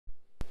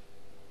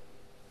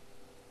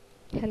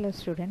Hello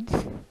students,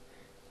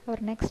 our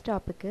next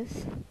topic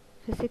is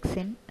physics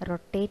in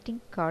rotating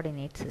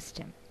coordinate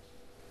system.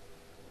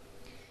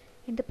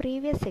 In the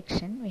previous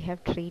section we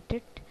have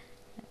treated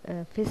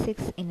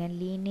physics in a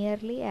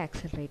linearly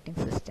accelerating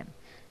system.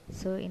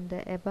 So in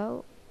the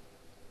above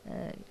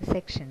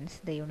sections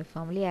the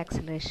uniformly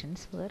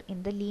accelerations were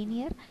in the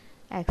linear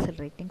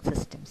accelerating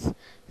systems.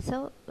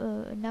 So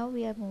now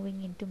we are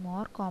moving into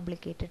more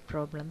complicated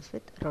problems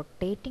with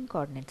rotating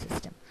coordinate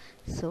system.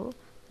 So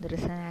there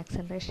is an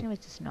acceleration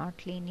which is not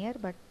linear,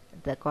 but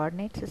the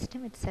coordinate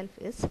system itself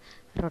is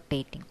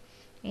rotating.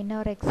 In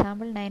our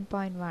example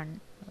 9.1,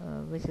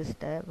 which is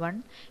the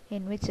one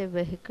in which a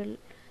vehicle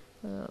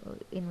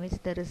in which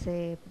there is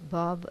a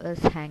bob is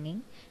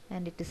hanging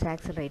and it is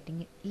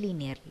accelerating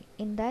linearly.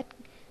 In that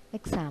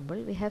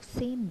example we have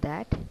seen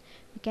that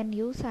we can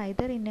use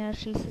either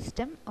inertial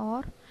system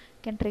or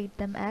can treat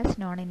them as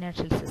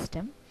non-inertial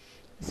system.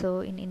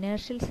 So in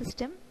inertial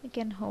system we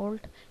can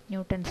hold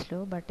Newton's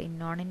law, but in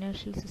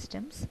non-inertial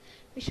systems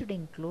we should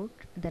include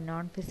the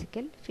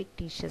non-physical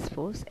fictitious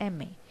force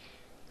ma.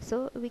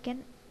 So we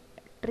can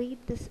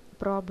treat this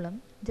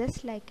problem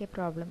just like a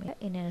problem in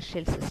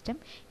inertial system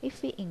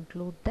if we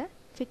include the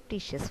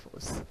fictitious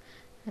force,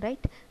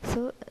 right?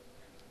 So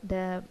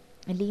the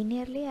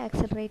linearly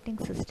accelerating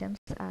systems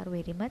are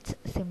very much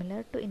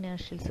similar to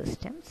inertial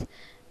systems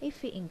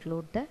if we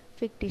include the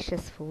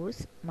fictitious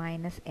force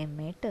minus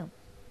ma term.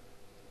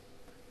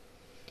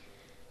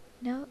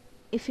 Now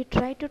if we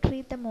try to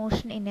treat the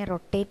motion in a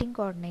rotating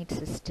coordinate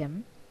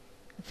system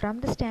from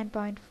the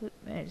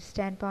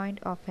standpoint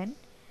of an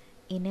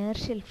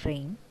inertial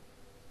frame,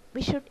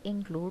 we should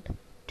include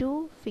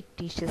two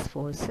fictitious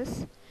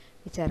forces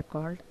which are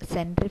called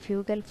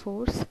centrifugal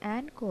force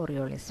and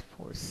Coriolis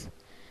force.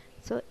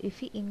 So if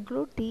we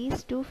include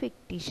these two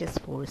fictitious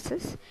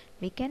forces,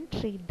 we can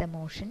treat the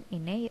motion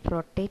in a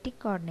rotating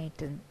coordinate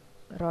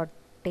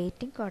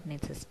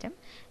system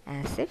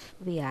as if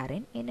we are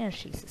in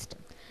inertial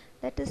system.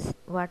 That is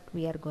what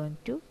we are going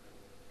to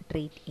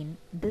treat in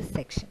this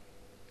section.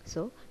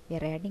 So we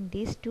are adding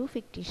these two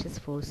fictitious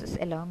forces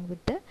along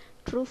with the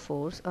true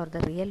force or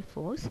the real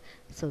force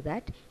so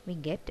that we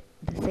get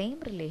the same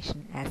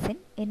relation as in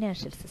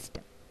inertial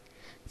system.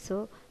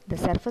 So the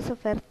surface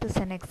of Earth is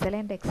an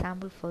excellent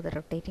example for the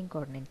rotating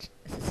coordinate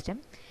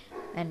system,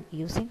 and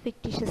using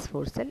fictitious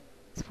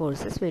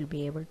forces we'll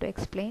be able to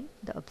explain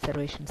the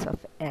observations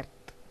of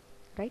Earth,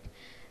 right?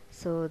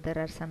 So there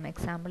are some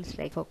examples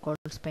like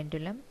Foucault's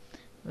pendulum,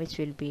 which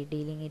will be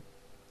dealing it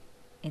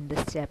in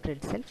this chapter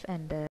itself,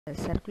 and the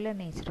circular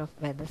nature of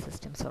weather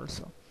systems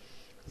also.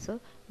 So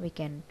we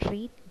can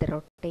treat the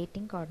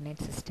rotating coordinate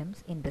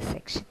systems in this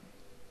section.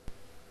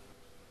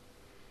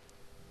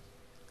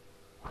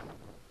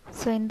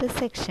 So in this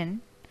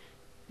section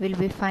we'll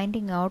be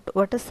finding out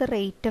what is the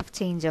rate of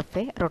change of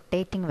a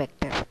rotating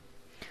vector.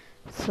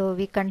 So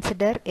we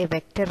consider a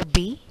vector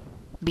b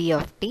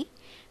of t,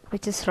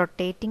 which is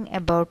rotating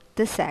about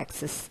this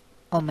axis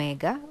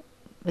omega,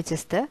 which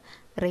is the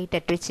rate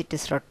at which it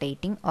is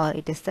rotating, or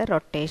it is the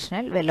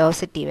rotational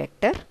velocity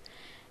vector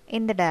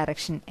in the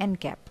direction n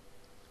cap.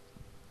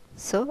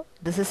 So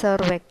this is our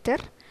vector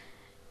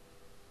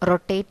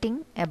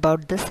rotating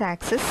about this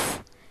axis,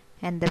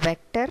 and the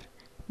vector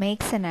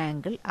makes an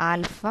angle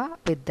alpha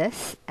with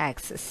this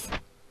axis.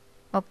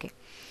 Okay,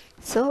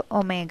 so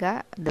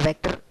omega, the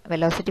vector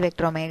velocity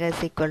vector omega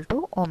is equal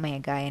to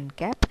omega n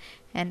cap,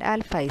 and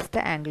alpha is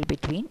the angle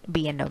between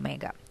b and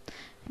omega.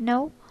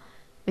 Now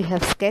we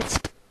have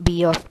sketched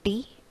b of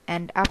t,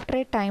 and after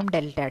a time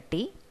delta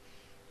t,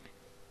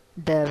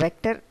 the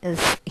vector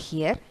is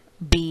here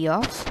b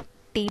of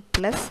t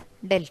plus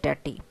delta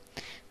t.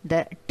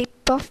 The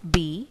tip of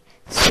b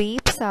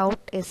sweeps out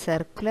a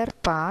circular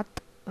path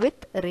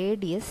with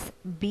radius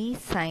b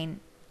sine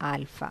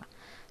alpha.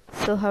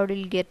 So how do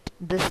you get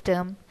this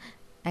term?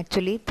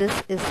 Actually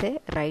this is a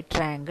right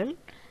triangle.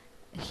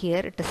 Here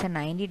it is a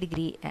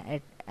 90-degree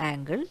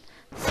angle.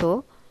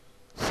 So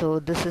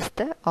this is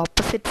the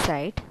opposite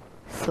side.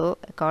 So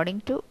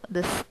according to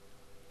this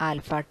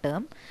alpha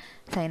term,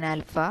 sine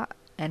alpha,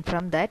 and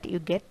from that you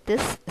get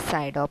this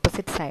side,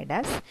 opposite side,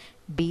 as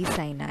b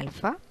sine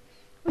alpha,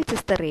 which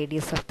is the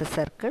radius of the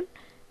circle,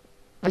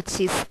 which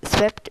is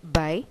swept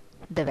by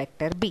the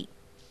vector b.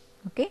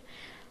 Okay,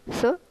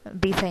 so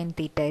b sine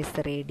theta is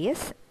the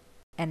radius,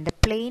 and the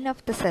plane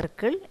of the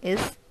circle is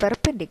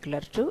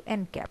perpendicular to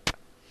n cap.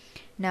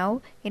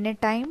 Now in a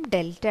time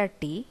delta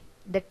t,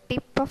 the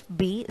tip of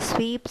b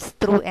sweeps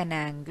through an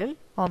angle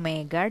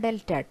omega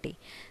delta t.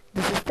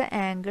 This is the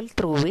angle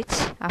through which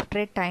after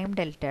a time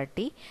delta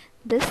t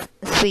this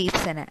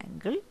sweeps an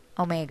angle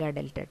omega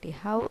delta t.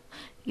 How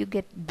you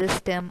get this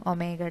term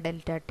omega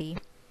delta t?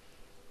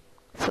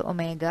 So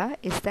omega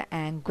is the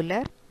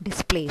angular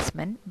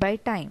displacement by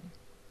time.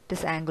 It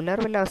is angular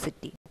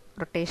velocity.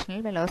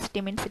 Rotational velocity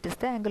means it is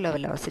the angular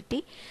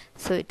velocity.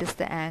 So it is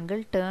the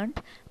angle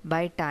turned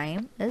by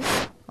time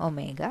is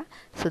omega.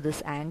 So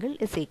this angle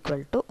is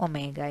equal to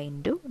omega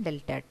into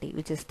delta t,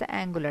 which is the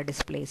angular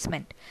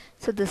displacement.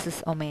 So this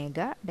is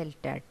omega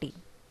delta t.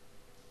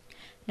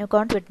 Now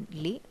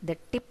consequently, the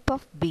tip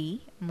of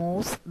B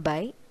moves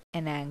by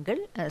an angle,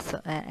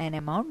 an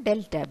amount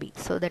delta B.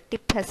 So the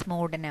tip has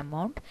moved an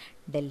amount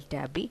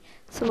delta B.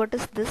 So what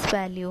is this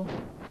value?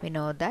 We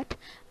know that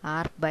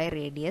arc by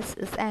radius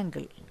is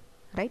angle,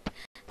 right?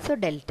 So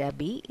delta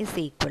B is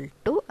equal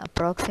to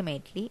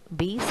approximately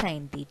B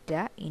sine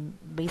theta in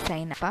B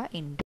sine alpha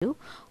into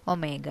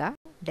omega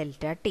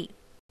delta t.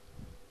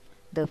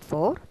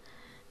 Therefore,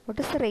 what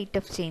is the rate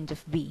of change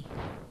of B?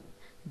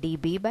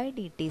 dB by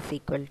dt is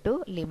equal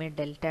to limit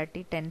delta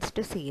t tends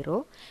to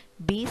 0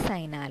 B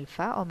sine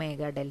alpha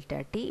omega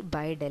delta t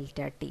by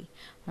delta t.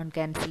 On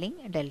cancelling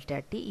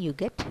delta t, you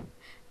get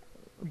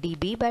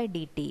dB by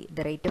dt,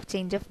 the rate of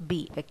change of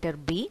B, vector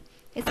B,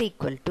 is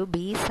equal to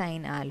B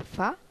sine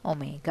alpha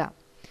omega.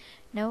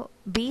 Now,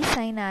 B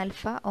sine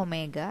alpha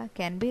omega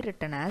can be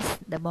written as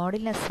the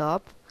modulus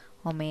of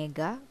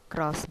omega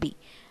cross B.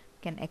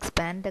 Can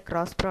expand the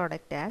cross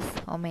product as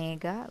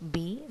omega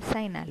B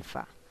sine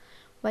alpha.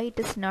 Why it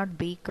is not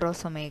B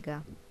cross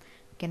omega?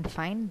 You can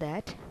find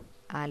that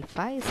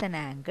alpha is an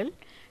angle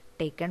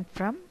taken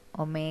from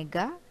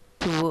omega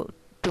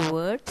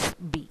towards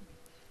B.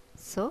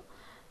 So,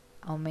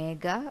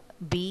 omega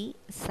B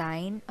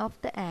sine of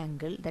the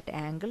angle, that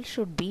angle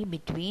should be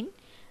between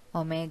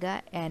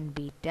omega and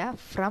beta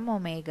from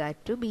omega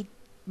to B.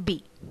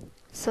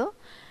 So,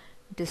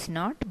 it is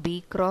not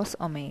B cross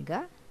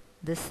omega.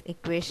 This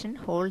equation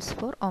holds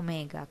for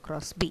omega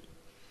cross B.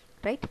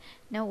 Right?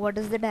 Now what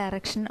is the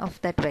direction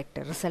of that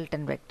vector,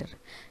 resultant vector?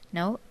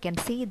 Now you can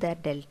see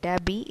that delta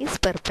B is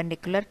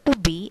perpendicular to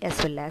B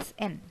as well as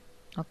N.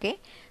 Okay,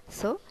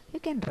 so you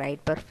can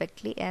write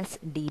perfectly as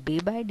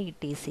dB by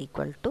dt is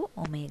equal to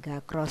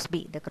omega cross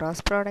B, the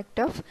cross product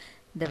of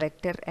the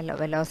vector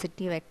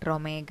velocity vector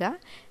omega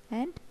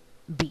and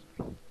B.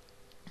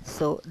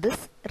 So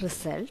this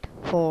result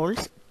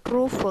holds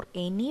true for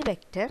any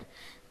vector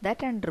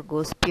that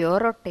undergoes pure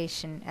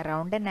rotation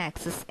around an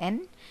axis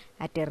n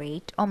at a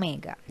rate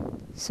omega.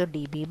 So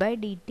dB by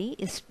dt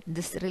is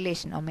this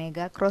relation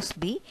omega cross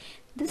B.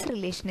 This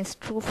relation is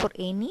true for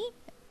any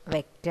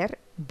vector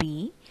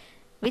B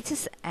which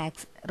is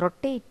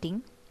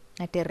rotating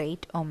at a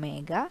rate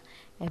omega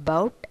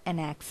about an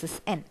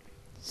axis n.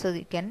 So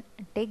you can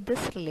take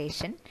this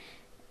relation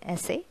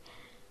as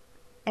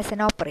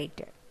an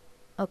operator.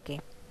 Okay.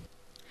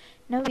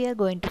 Now we are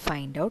going to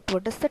find out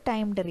what is the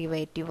time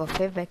derivative of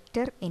a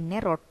vector in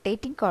a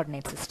rotating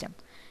coordinate system.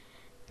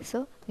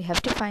 So we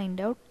have to find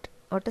out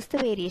what is the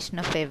variation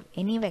of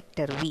any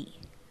vector v,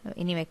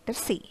 any vector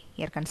c.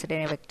 Here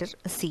considering a vector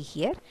c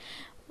here.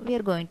 We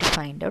are going to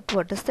find out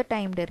what is the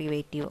time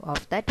derivative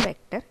of that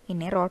vector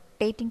in a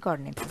rotating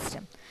coordinate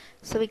system.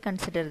 So we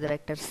consider the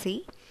vector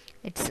c.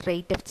 Its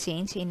rate of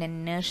change in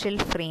an inertial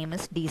frame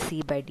is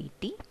dc by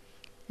dt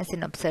as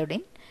in observed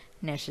in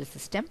inertial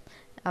system.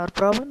 Our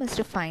problem is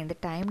to find the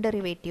time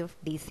derivative of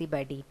dc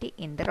by dt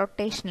in the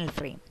rotational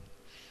frame.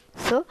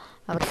 So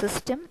our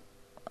system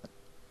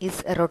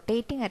is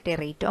rotating at a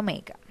rate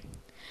omega.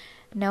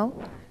 Now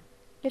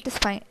let us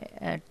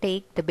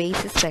take the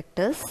basis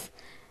vectors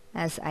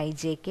as I,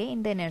 j, k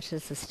in the inertial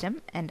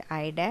system and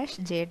I dash,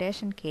 j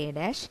dash and k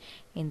dash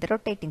in the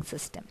rotating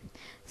system.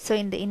 So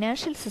in the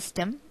inertial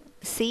system,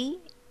 c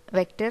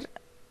vector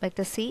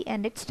c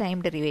and its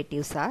time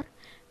derivatives are,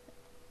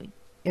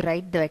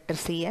 write the vector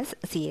c as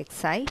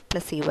cxi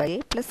plus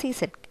cy plus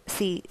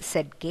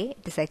czk.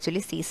 It is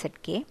actually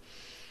czk.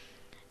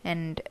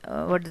 And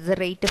what is the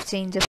rate of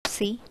change of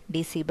c?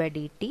 dc by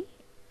dt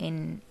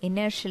in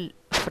inertial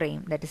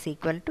frame, that is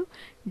equal to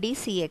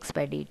dcx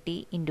by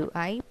dt into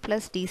I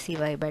plus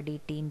dcy by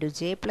dt into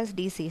j plus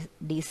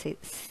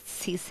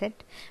dczz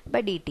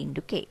by dt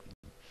into k.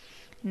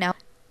 Now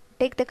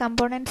take the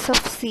components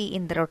of c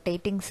in the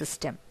rotating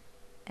system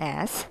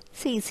as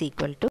c is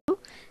equal to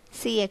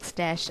cx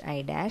dash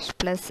I dash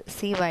plus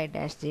cy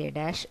dash j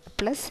dash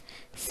plus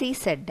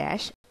cz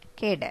dash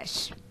k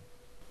dash.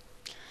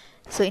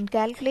 So in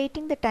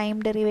calculating the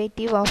time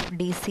derivative of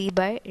dc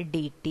by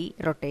dt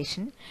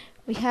rotation,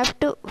 we have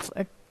to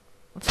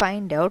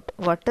find out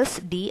what is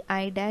di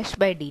dash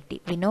by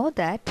dt. We know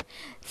that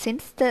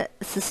since the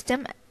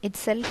system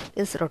itself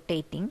is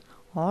rotating,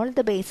 all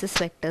the basis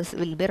vectors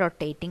will be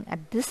rotating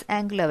at this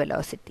angular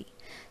velocity.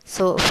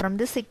 So from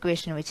this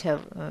equation which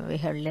we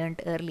have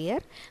learned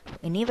earlier,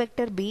 any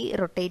vector b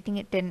rotating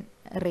at a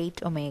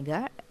rate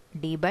omega,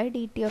 d by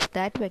dt of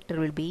that vector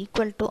will be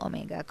equal to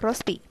omega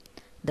cross b.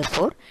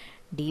 Therefore,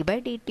 d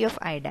by dt of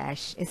I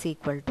dash is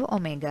equal to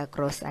omega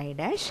cross I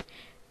dash,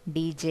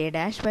 dj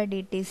dash by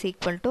dt is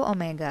equal to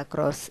omega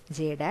cross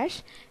j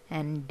dash,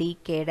 and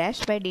dk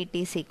dash by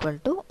dt is equal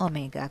to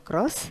omega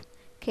cross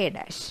k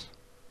dash.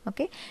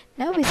 Okay,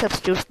 now we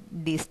substitute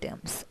these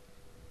terms.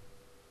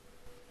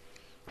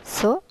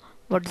 So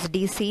what is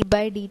dc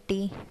by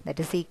dt? That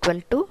is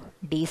equal to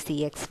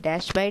dcx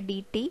dash by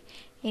dt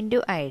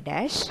into I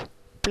dash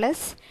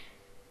plus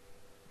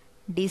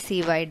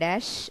dcy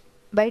dash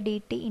by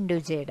dt into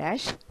j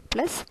dash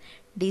plus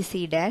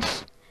dc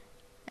dash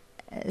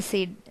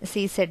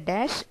cz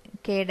dash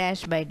k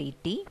dash by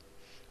dt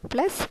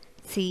plus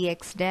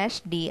Cx dash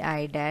di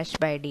dash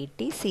by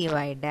dt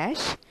Cy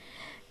dash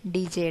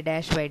dj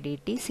dash by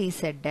dt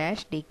Cz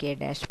dash dk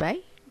dash by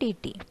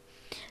dt.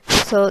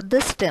 So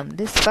this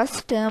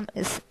first term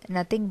is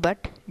nothing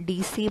but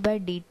dc by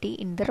dt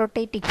in the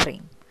rotating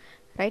frame,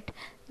 right?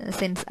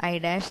 Since I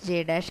dash,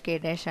 j dash, k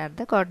dash are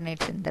the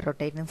coordinates in the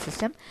rotating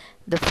system,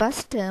 the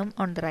first term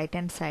on the right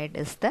hand side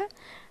is the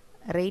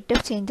rate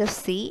of change of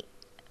c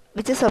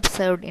which is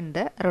observed in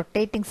the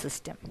rotating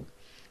system.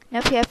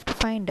 Now we have to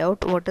find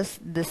out what is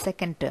the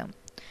second term.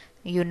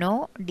 You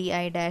know di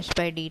dash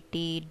by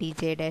dt,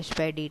 dj dash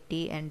by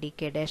dt and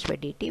dk dash by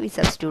dt. We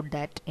substitute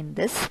that in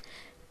this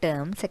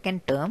term,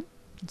 second term.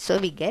 So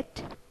we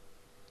get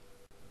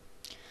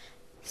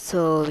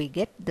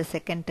the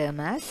second term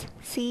as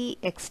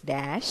Cx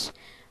dash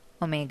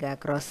omega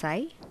cross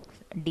I,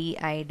 di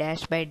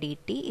dash by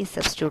dt is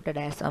substituted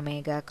as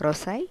omega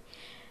cross I,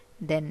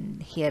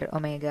 then here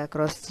omega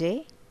cross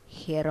j,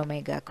 here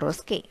omega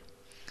cross k.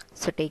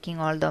 So taking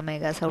all the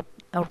omegas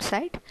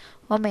outside,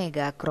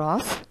 omega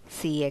cross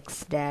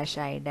Cx dash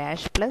I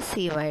dash plus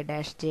Cy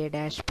dash j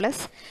dash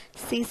plus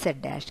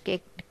Cz dash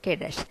k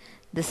dash.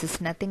 This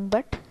is nothing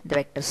but the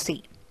vector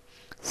c.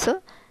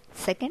 So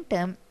second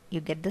term, you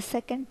get the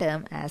second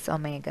term as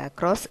omega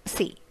cross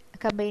c.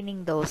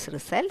 Combining those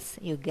results,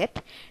 you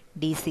get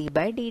dc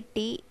by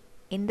dt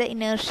in the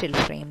inertial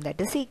frame, that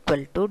is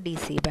equal to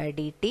dc by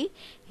dt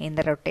in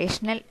the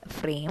rotational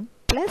frame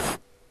plus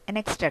an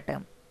extra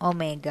term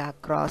omega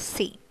cross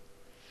c.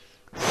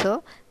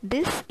 So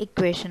this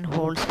equation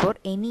holds for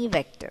any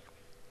vector.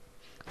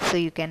 So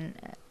you can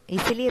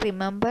easily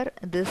remember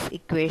this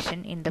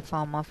equation in the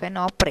form of an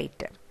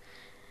operator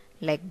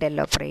like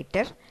del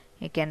operator.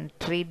 You can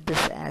treat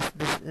this as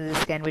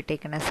this can be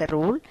taken as a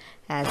rule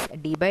as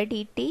d by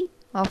dt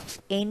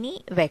of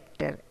any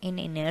vector in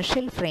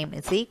inertial frame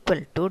is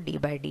equal to d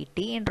by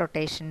dt in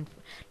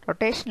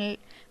rotational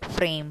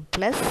frame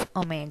plus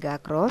omega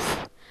cross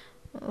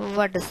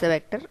what is the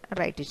vector,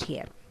 write it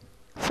here.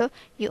 So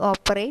you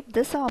operate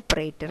this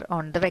operator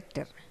on the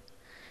vector.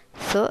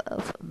 So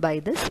by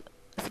this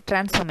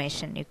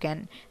transformation you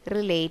can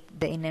relate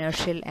the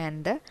inertial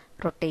and the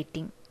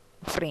rotating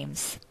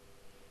frames.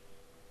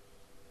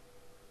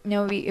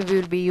 Now we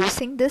will be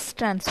using this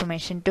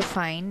transformation to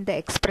find the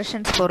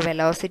expressions for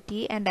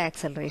velocity and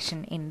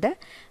acceleration in the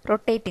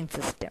rotating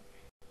system.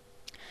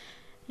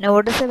 Now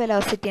what is the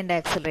velocity and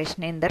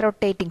acceleration in the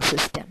rotating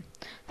system?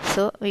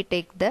 So we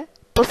take the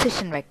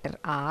position vector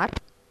r.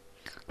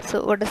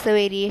 So what is the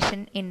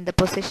variation in the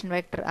position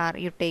vector r?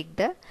 You take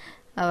the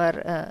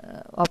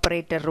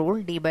operator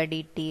rule, d by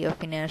dt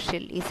of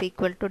inertial is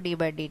equal to d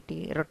by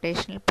dt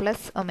rotational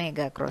plus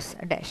omega cross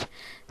dash.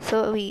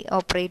 So we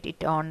operate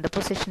it on the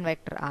position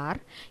vector r.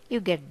 You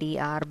get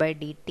dr by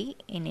dt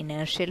in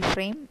inertial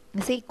frame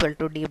is equal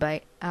to d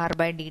by r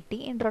by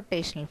dt in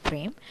rotational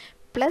frame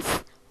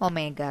plus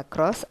omega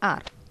cross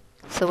r.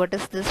 So what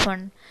is this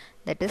one?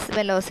 That is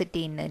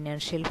velocity in the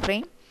inertial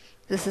frame.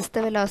 This is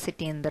the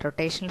velocity in the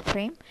rotational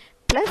frame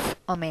plus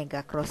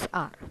omega cross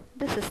r.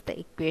 This is the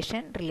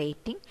equation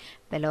relating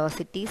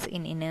velocities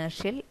in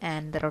inertial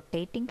and the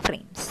rotating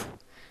frames.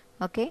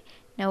 Okay.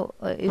 Now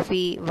if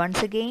we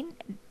once again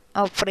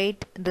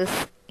operate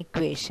this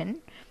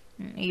equation,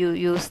 you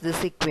use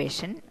this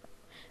equation,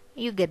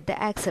 you get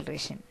the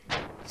acceleration.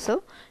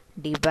 So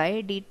d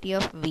by dt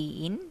of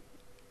v in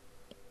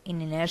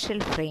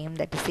inertial frame,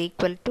 that is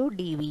equal to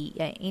dv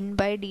in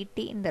by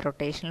dt in the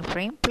rotational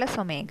frame plus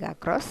omega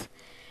cross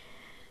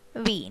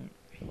v in.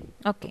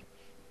 Okay.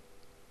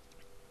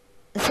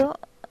 So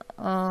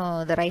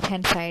the right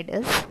hand side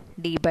is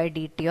d by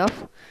dt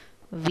of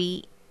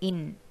v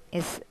in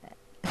is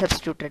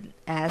substituted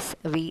as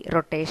v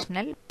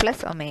rotational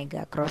plus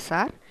omega cross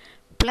r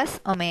plus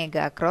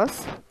omega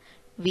cross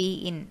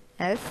v in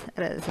as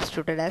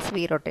substituted as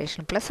v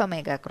rotational plus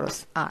omega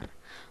cross r.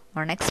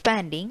 On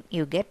expanding,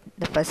 you get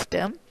the first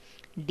term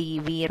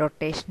dv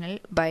rotational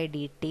by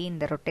dt in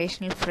the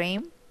rotational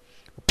frame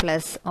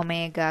plus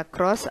omega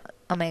cross,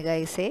 omega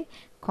is a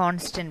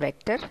constant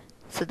vector,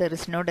 so there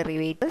is no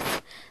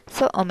derivatives.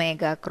 So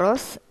omega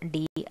cross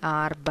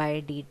dr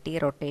by dt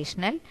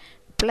rotational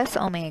plus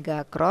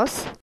omega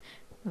cross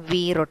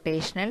v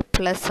rotational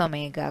plus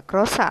omega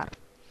cross r.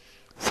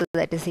 So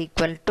that is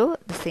equal to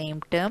the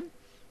same term.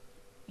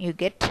 You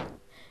get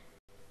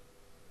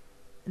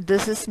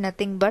this is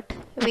nothing but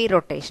v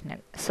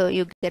rotational. So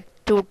you get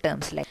two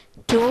terms like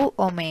 2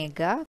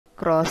 omega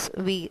cross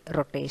v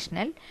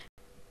rotational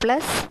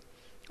plus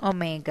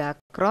omega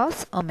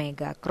cross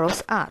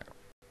r.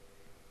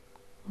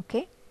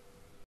 Okay.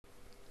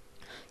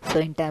 So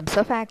in terms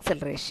of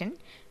acceleration,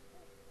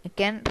 you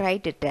can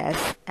write it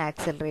as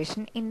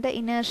acceleration in the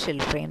inertial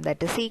frame,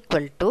 that is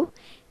equal to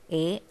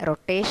a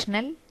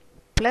rotational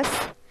plus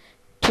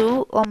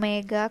 2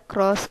 omega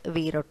cross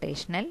v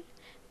rotational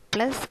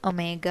plus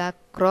omega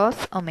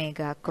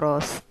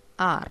cross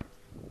r,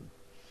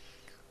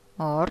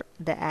 or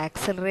the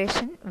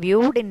acceleration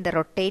viewed in the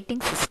rotating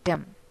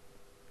system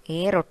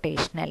a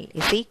rotational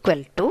is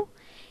equal to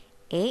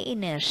a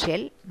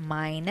inertial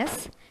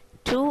minus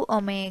 2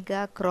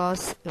 omega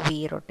cross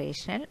v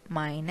rotational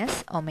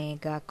minus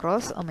omega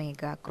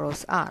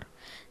cross r.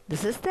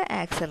 This is the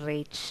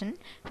acceleration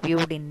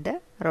viewed in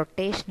the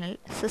rotational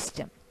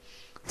system.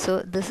 So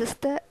this is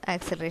the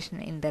acceleration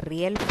in the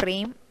real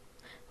frame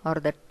or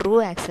the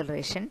true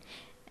acceleration,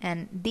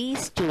 and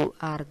these two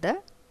are the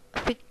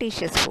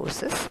fictitious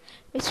forces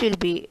which we'll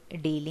be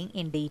dealing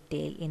in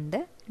detail in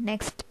the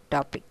next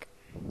topic.